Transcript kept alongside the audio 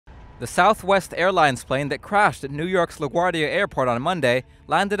The Southwest Airlines plane that crashed at New York's LaGuardia airport on Monday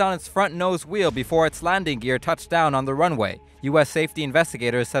landed on its front nose wheel before its landing gear touched down on the runway, U.S. safety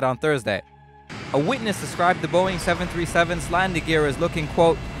investigators said on Thursday. A witness described the Boeing 737's landing gear as looking,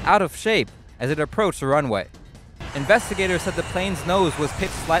 quote, out of shape as it approached the runway. Investigators said the plane's nose was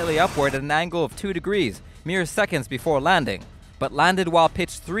pitched slightly upward at an angle of 2 degrees, mere seconds before landing, but landed while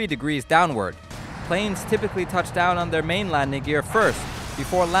pitched 3 degrees downward. Planes typically touch down on their main landing gear first,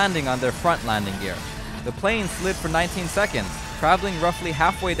 before landing on their front landing gear. The plane slid for 19 seconds, traveling roughly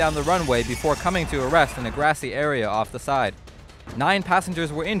halfway down the runway before coming to a rest in a grassy area off the side. 9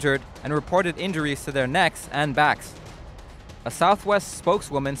 passengers were injured and reported injuries to their necks and backs. A Southwest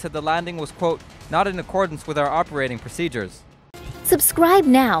spokeswoman said the landing was, quote, not in accordance with our operating procedures. Subscribe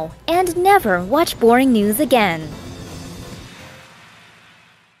now and never watch boring news again.